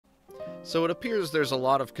So it appears there's a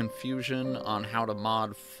lot of confusion on how to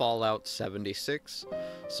mod Fallout 76,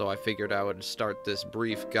 so I figured I would start this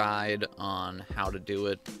brief guide on how to do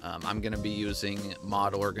it. I'm going to be using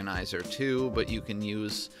Mod Organizer 2, but you can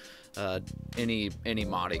use any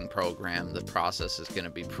modding program. The process is going to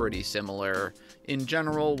be pretty similar. In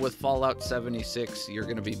general, with Fallout 76, you're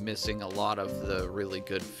going to be missing a lot of the really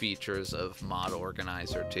good features of Mod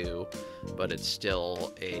Organizer 2, but it's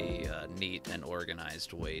still a neat and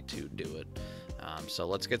organized way to do it. So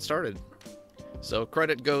let's get started. So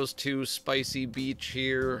credit goes to Spicy Beach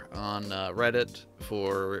here on Reddit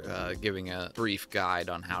for giving a brief guide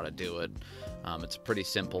on how to do it. It's a pretty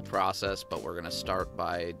simple process, but we're going to start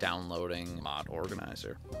by downloading Mod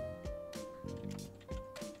Organizer.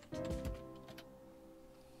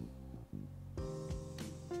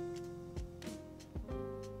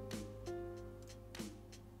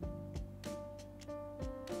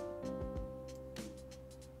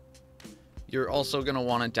 You're also going to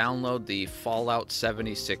want to download the Fallout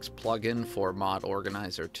 76 plugin for Mod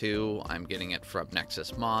Organizer 2. I'm getting it from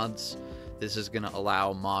Nexus Mods. This is going to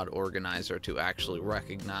allow Mod Organizer to actually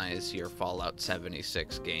recognize your Fallout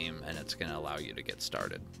 76 game, and it's going to allow you to get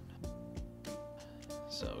started.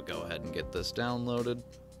 So go ahead and get this downloaded.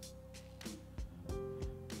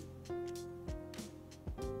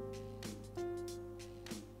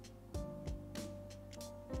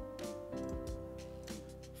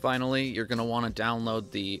 Finally, you're going to want to download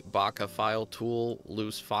the Baka Tool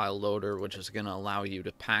loose file loader, which is going to allow you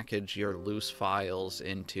to package your loose files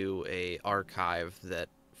into an archive that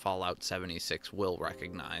Fallout 76 will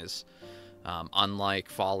recognize. Unlike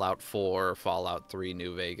Fallout 4, Fallout 3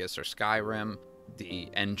 New Vegas, or Skyrim, the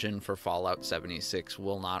engine for Fallout 76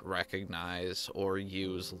 will not recognize or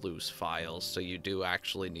use loose files, so you do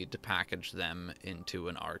actually need to package them into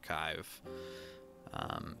an archive.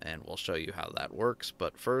 And we'll show you how that works,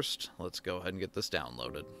 but first, let's go ahead and get this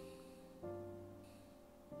downloaded.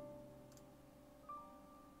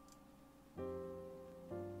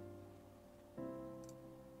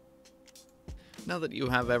 Now that you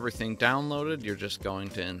have everything downloaded, you're just going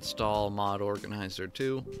to install Mod Organizer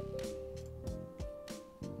 2.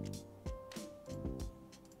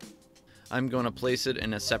 I'm going to place it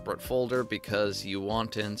in a separate folder because you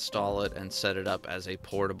want to install it and set it up as a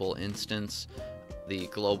portable instance. The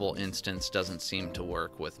global instance doesn't seem to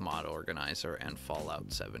work with Mod Organizer and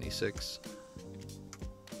Fallout 76.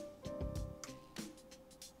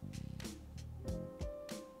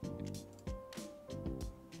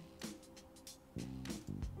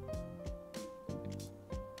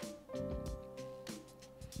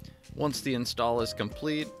 Once the install is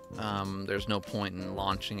complete, there's no point in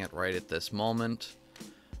launching it right at this moment.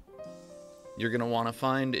 You're going to want to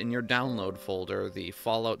find in your download folder the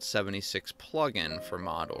Fallout 76 plugin for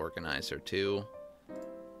Mod Organizer 2.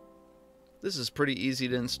 This is pretty easy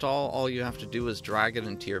to install. All you have to do is drag it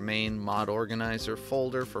into your main Mod Organizer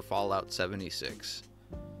folder for Fallout 76.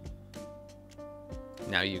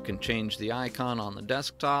 Now you can change the icon on the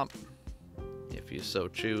desktop, if you so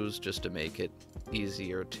choose, just to make it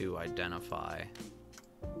easier to identify.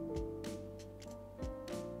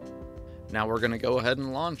 Now we're going to go ahead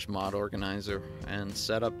and launch Mod Organizer and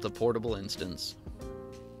set up the portable instance.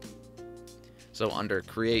 So under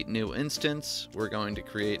Create New Instance, we're going to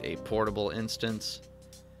create a portable instance.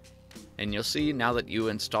 And you'll see now that you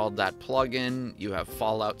installed that plugin, you have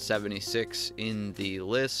Fallout 76 in the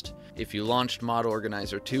list. If you launched Mod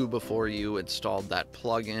Organizer 2 before you installed that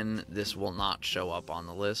plugin, this will not show up on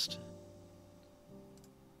the list.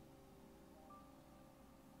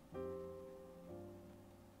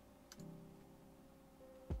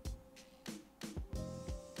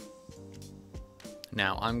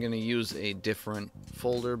 Now I'm going to use a different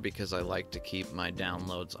folder because I like to keep my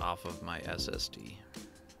downloads off of my SSD.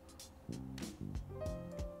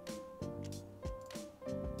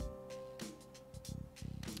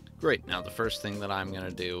 Great, now the first thing that I'm going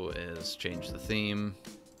to do is change the theme.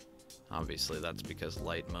 Obviously that's because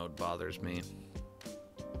light mode bothers me.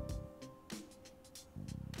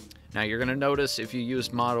 Now you're going to notice if you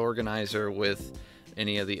use Mod Organizer with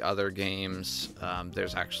any of the other games,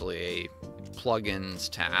 there's actually a plugins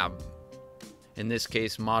tab. In this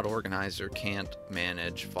case, Mod Organizer can't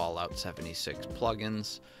manage Fallout 76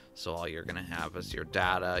 plugins, so all you're going to have is your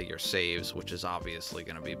data, your saves, which is obviously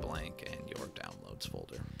going to be blank, and your downloads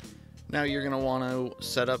folder. Now you're going to want to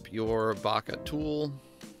set up your Baka Tool,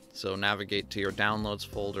 so navigate to your downloads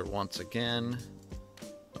folder once again,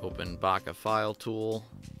 open Baka File Tool,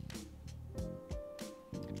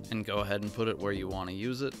 and go ahead and put it where you want to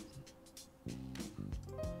use it.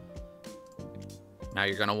 Now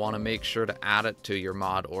you're going to want to make sure to add it to your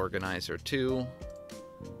Mod Organizer 2.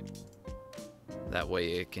 That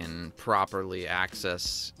way it can properly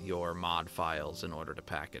access your mod files in order to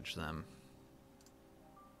package them.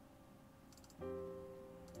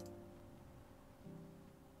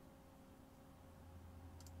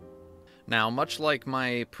 Now, much like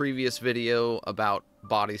my previous video about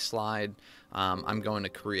body slide, I'm going to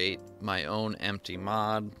create my own empty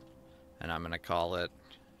mod, and I'm going to call it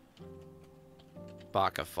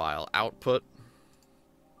Baka file output.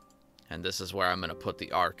 And this is where I'm going to put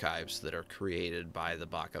the archives that are created by the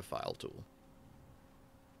Baka file tool.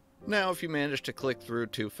 Now, if you manage to click through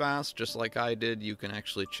too fast, just like I did, you can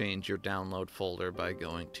actually change your download folder by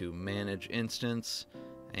going to Manage Instance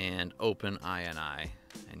and Open INI.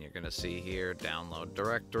 And you're going to see here, Download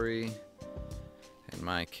Directory. In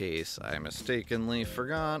my case, I mistakenly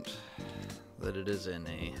forgot that it is in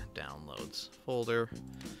a Downloads folder.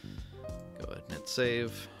 Go ahead and hit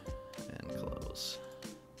Save and Close.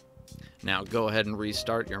 Now go ahead and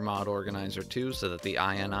restart your mod organizer too so that the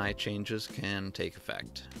INI changes can take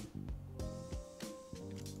effect.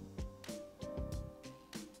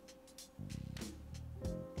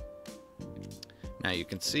 Now you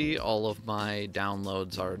can see all of my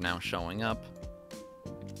downloads are now showing up.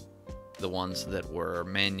 The ones that were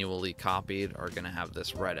manually copied are going to have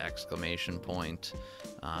this red exclamation point,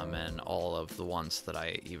 and all of the ones that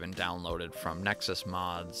I even downloaded from Nexus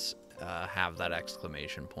mods have that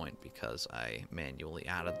exclamation point because I manually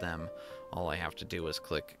added them. All I have to do is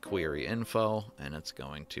click Query Info, and it's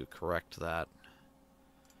going to correct that.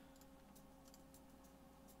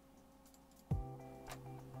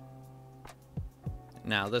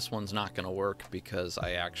 Now this one's not going to work because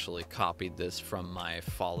I actually copied this from my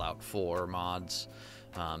Fallout 4 mods.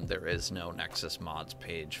 There is no Nexus mods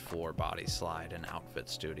page for Body Slide and Outfit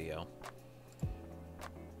Studio.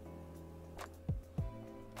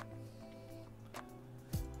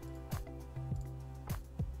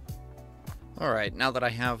 Alright, now that I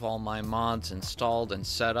have all my mods installed and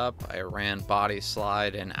set up, I ran Body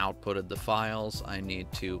Slide and outputted the files. I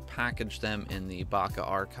need to package them in the Baka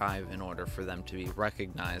archive in order for them to be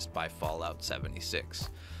recognized by Fallout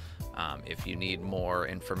 76. If you need more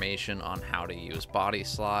information on how to use Body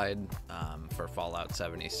Slide for Fallout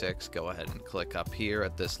 76, go ahead and click up here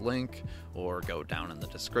at this link or go down in the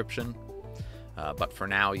description. But for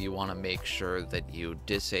now, you want to make sure that you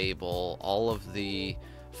disable all of the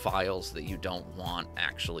files that you don't want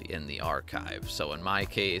actually in the archive. So in my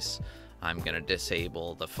case, I'm going to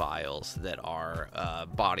disable the files that are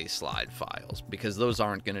Body Slide files because those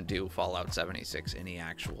aren't going to do Fallout 76 any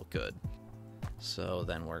actual good. So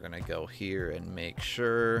then we're going to go here and make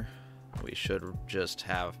sure we should just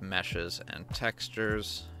have meshes and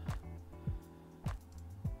textures.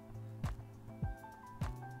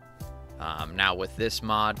 Now with this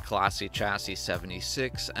mod, Classy Chassis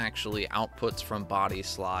 76 actually outputs from Body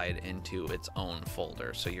Slide into its own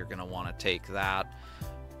folder. So you're going to want to take that,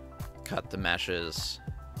 cut the meshes,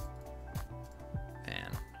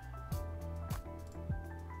 and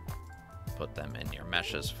put them in your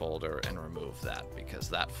meshes folder and remove that because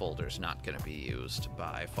that folder is not going to be used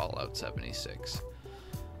by Fallout 76.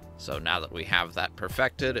 So now that we have that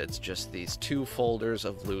perfected, it's just these two folders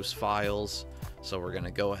of loose files. So we're going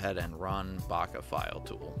to go ahead and run Baka file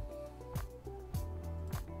tool.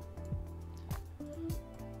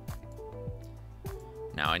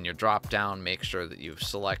 Now in your drop down, make sure that you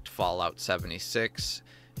select Fallout 76.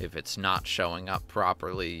 If it's not showing up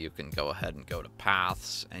properly, you can go ahead and go to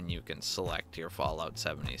Paths and you can select your Fallout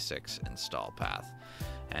 76 install path.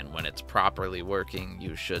 And when it's properly working,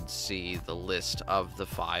 you should see the list of the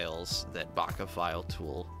files that Baka file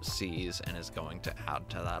tool sees and is going to add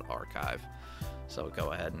to that archive. So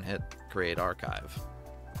go ahead and hit Create Archive.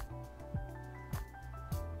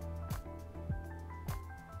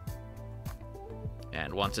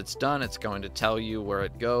 And once it's done, it's going to tell you where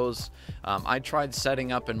it goes. I tried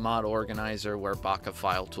setting up in Mod Organizer where Baka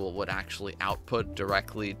file tool would actually output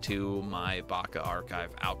directly to my Baka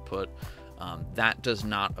archive output. That does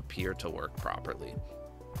not appear to work properly.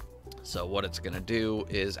 So what it's going to do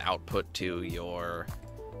is output to your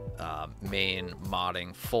main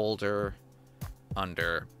modding folder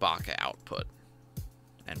under Baka output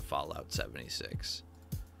and Fallout 76.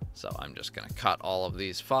 So I'm just going to cut all of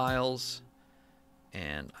these files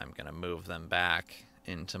and I'm going to move them back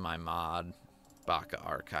into my mod Baka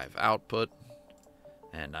archive output,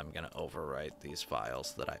 and I'm going to overwrite these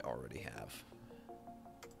files that I already have.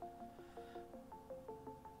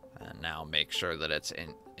 And now make sure that it's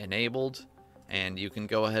enabled, and you can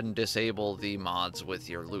go ahead and disable the mods with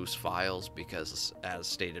your loose files because, as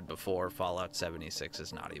stated before, Fallout 76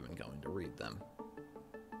 is not even going to read them.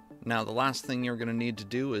 Now the last thing you're going to need to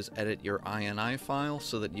do is edit your INI file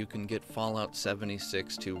so that you can get Fallout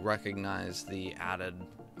 76 to recognize the added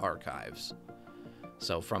archives.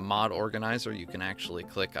 So from Mod Organizer you can actually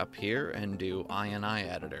click up here and do INI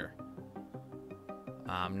Editor.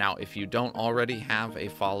 Now if you don't already have a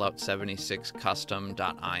Fallout 76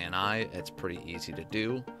 custom.ini, it's pretty easy to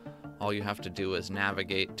do. All you have to do is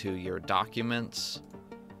navigate to your documents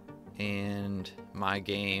and My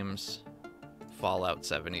Games, Fallout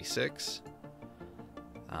 76.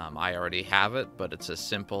 I already have it, but it's as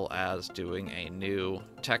simple as doing a new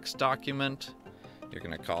text document. You're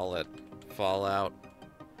going to call it Fallout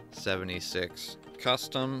 76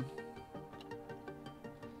 Custom.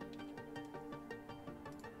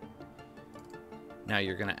 Now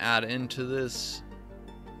you're going to add into this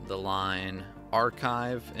the line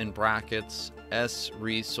archive in brackets s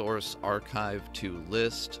resource archive to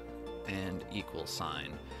list and $,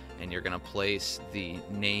 and you're going to place the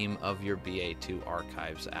name of your BA2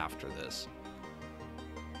 archives after this.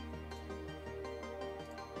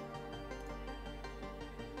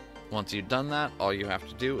 Once you've done that, all you have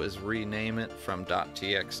to do is rename it from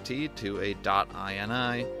 .txt to a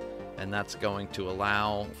 .ini, and that's going to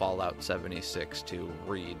allow Fallout 76 to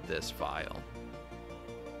read this file.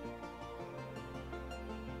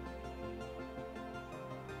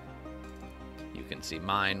 You can see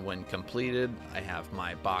mine when completed. I have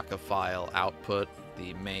my Baka file output,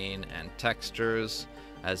 the main and textures,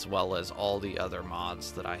 as well as all the other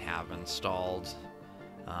mods that I have installed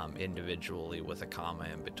individually with a comma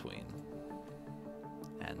in between.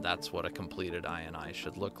 And that's what a completed INI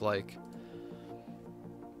should look like.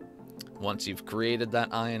 Once you've created that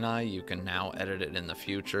INI, you can now edit it in the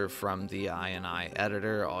future from the INI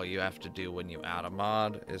editor. All you have to do when you add a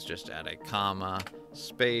mod is just add a comma,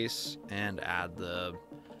 space, and add the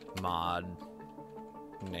mod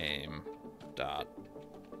name dot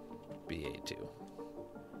BA2.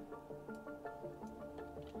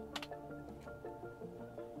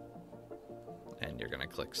 And you're going to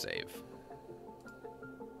click save.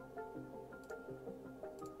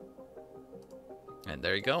 And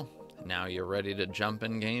there you go. Now you're ready to jump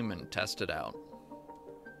in game and test it out.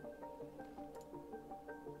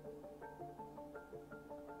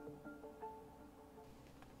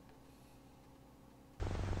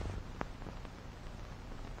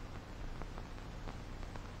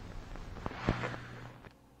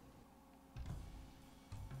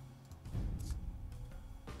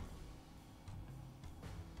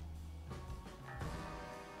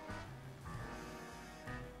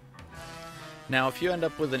 Now, if you end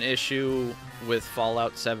up with an issue with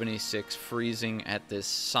Fallout 76 freezing at this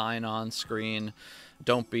sign-on screen,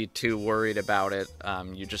 don't be too worried about it.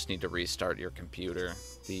 You just need to restart your computer.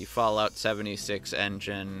 The Fallout 76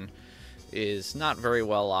 engine is not very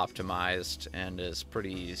well optimized and is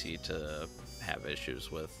pretty easy to have issues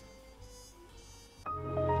with.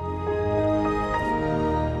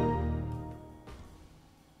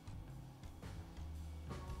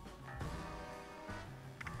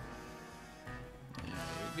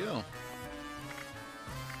 Go.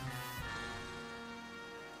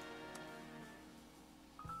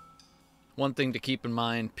 One thing to keep in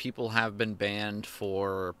mind, people have been banned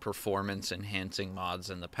for performance enhancing mods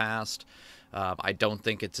in the past. I don't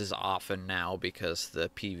think it's as often now because the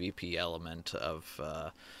PvP element of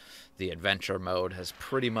the adventure mode has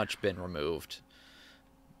pretty much been removed.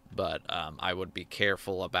 But I would be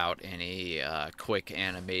careful about any quick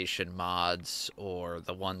animation mods, or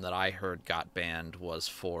the one that I heard got banned was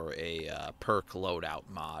for a perk loadout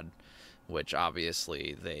mod, which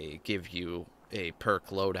obviously they give you a perk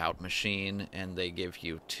loadout machine and they give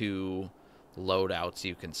you 2 loadouts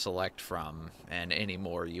you can select from, and any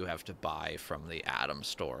more you have to buy from the Atom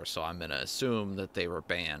Store. So I'm going to assume that they were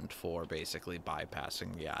banned for basically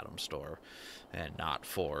bypassing the Atom Store and not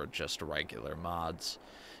for just regular mods.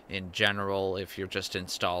 In general, if you're just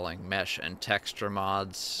installing mesh and texture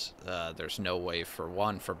mods, there's no way for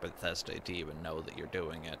Bethesda to even know that you're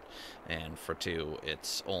doing it, and for 2,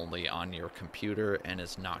 it's only on your computer and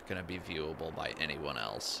is not going to be viewable by anyone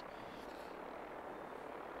else.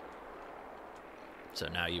 So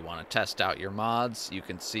now you want to test out your mods. You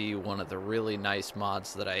can see one of the really nice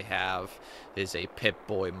mods that I have is a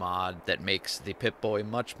Pip-Boy mod that makes the Pip-Boy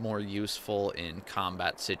much more useful in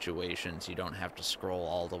combat situations. You don't have to scroll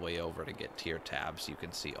all the way over to get to your tabs. You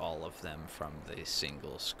can see all of them from the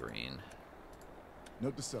single screen.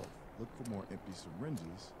 Note to self, look for more empty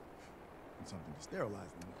syringes and something to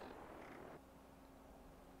sterilize them with.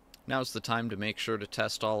 Now's the time to make sure to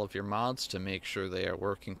test all of your mods to make sure they are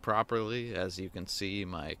working properly. As you can see,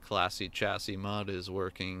 my Classy Chassis mod is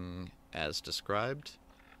working as described.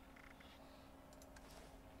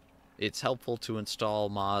 it's helpful to install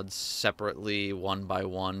mods separately, one by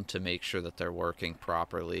one, to make sure that they're working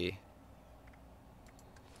properly.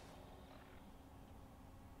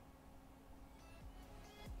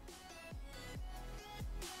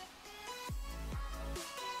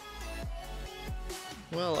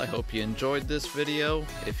 Well, I hope you enjoyed this video.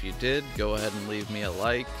 If you did, go ahead and leave me a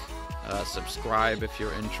like. Subscribe if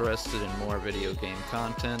you're interested in more video game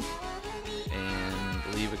content.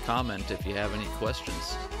 And leave a comment if you have any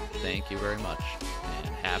questions. Thank you very much,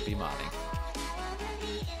 and happy modding.